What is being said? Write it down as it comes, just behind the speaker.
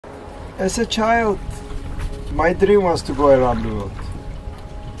As a child, my dream was to go around the world.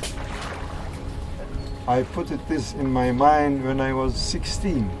 I put this in my mind when I was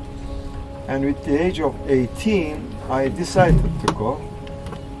 16. And with the age of 18, I decided to go.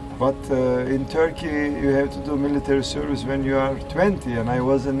 But in Turkey, you have to do military service when you are 20, and I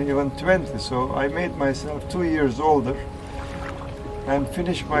wasn't even 20. So I made myself 2 years older and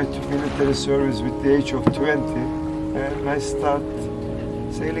finished my military service with the age of 20. And I started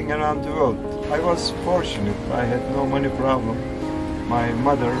sailing around the world. I was fortunate. I had no money problem. My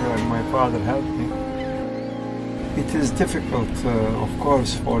mother and my father helped me. It is difficult, of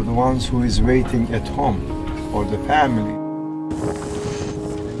course, for the ones who is waiting at home, for the family.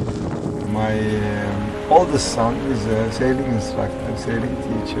 My oldest son is a sailing instructor, sailing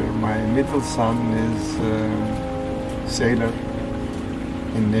teacher. My middle son is a sailor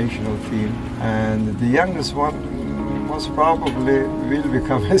in national team. And the youngest one most probably will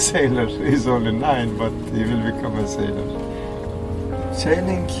become a sailor. He's only 9, but he will become a sailor.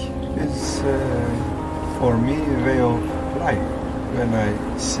 Sailing is for me a way of life. When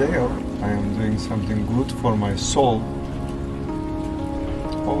I sail, I am doing something good for my soul.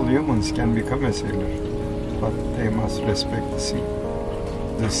 All humans can become a sailor, but they must respect the sea.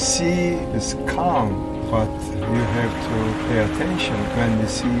 The sea is calm, but you have to pay attention when the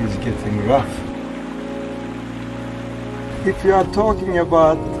sea is getting rough. If you are talking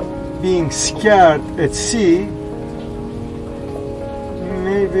about being scared at sea,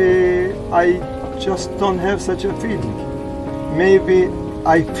 maybe I just don't have such a feeling. Maybe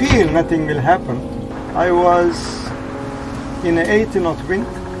I feel nothing will happen. I was in an 80-knot wind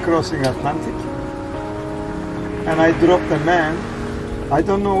crossing Atlantic, and I dropped a man. I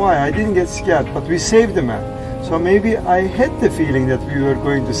don't know why, I didn't get scared, but we saved the man. So maybe I had the feeling that we were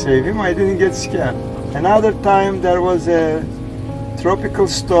going to save him. I didn't get scared. Another time there was a tropical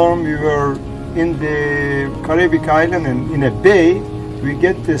storm. We were in the Caribbean island and in a bay. We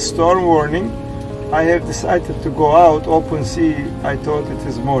get the storm warning. I have decided to go out, open sea. I thought it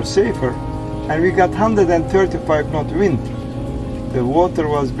is more safer. And we got 135 knot wind. The water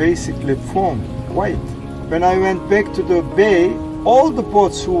was basically foam, white. When I went back to the bay, all the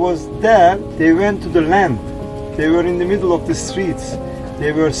boats who was there, they went to the land. They were in the middle of the streets.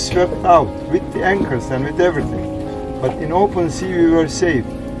 They were swept out with the anchors and with everything. But in open sea we were safe.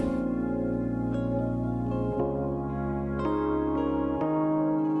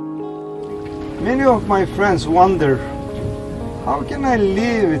 Many of my friends wonder, how can I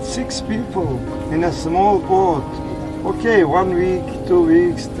live with 6 people in a small boat? Okay, 1 week, 2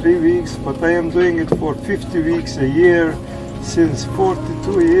 weeks, 3 weeks, but I am doing it for 50 weeks a year, since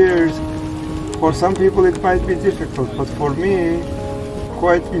 42 years. For some people it might be difficult, but for me,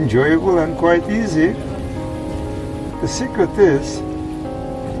 quite enjoyable and quite easy. The secret is,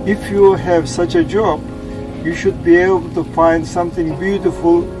 if you have such a job, you should be able to find something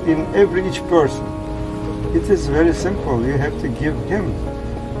beautiful in each person. It is very simple. You have to give him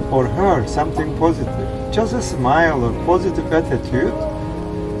or her something positive. Just a smile or positive attitude.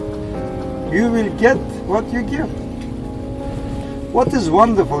 You will get what you give. What is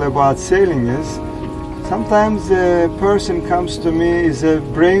wonderful about sailing is, sometimes a person comes to me is a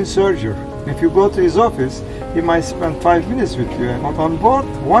brain surgeon. If you go to his office, he might spend 5 minutes with you. And on board,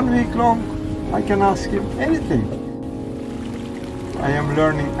 1 week long, I can ask him anything. I am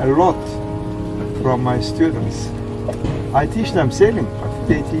learning a lot from my students. I teach them sailing, but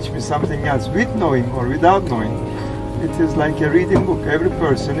they teach me something else, with knowing or without knowing. It is like a reading book. Every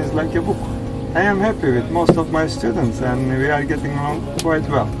person is like a book. I am happy with most of my students, and we are getting along quite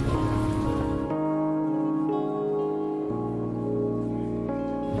well.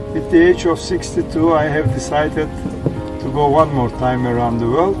 At the age of 62, I have decided to go one more time around the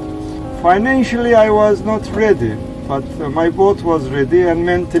world. Financially, I was not ready, but my boat was ready, and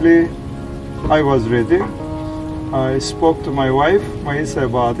mentally, I was ready. I spoke to my wife, Maisa,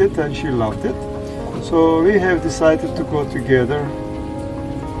 about it, and she loved it. So we have decided to go together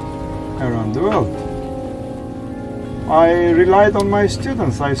around the world. I relied on my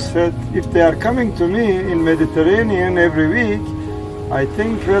students. I said, if they are coming to me in Mediterranean every week, I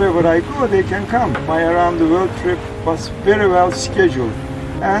think wherever I go, they can come. My around the world trip was very well scheduled,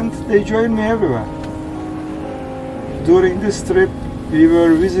 and they joined me everywhere. During this trip, we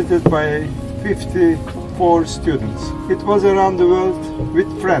were visited by 54 students. It was around the world with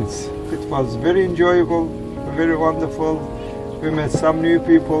friends. It was very enjoyable, very wonderful. We met some new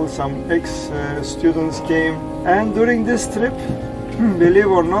people, some ex-students came. And during this trip, believe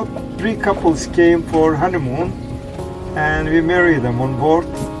or not, 3 couples came for honeymoon, and we married them on board.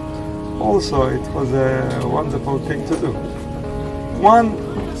 Also, it was a wonderful thing to do. One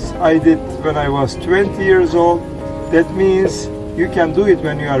I did when I was 20 years old. That means you can do it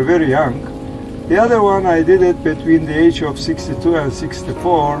when you are very young. The other one, I did it between the age of 62 and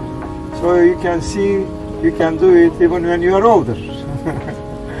 64. So you can see you can do it even when you are older.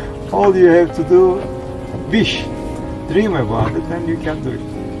 All you have to do, wish, dream about it, and you can do it.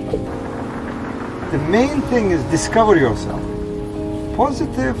 The main thing is discover yourself,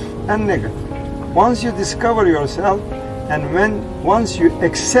 positive and negative. Once you discover yourself, and once you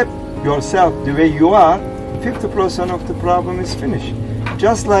accept yourself the way you are, 50% of the problem is finished.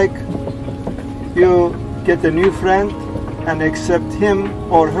 Just like you get a new friend and accept him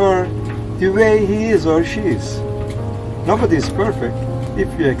or her the way he is or she is. Nobody is perfect.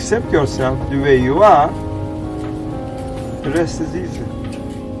 If you accept yourself the way you are, the rest is easy.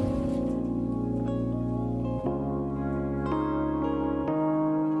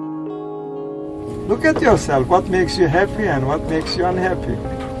 Look at yourself, what makes you happy and what makes you unhappy.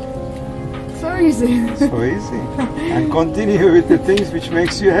 So easy. So easy. And continue with the things which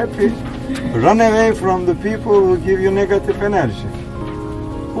makes you happy. Run away from the people who give you negative energy.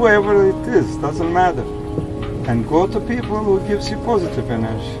 Whoever it is, doesn't matter. And go to people who gives you positive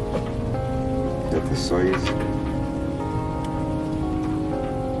energy. That is so easy.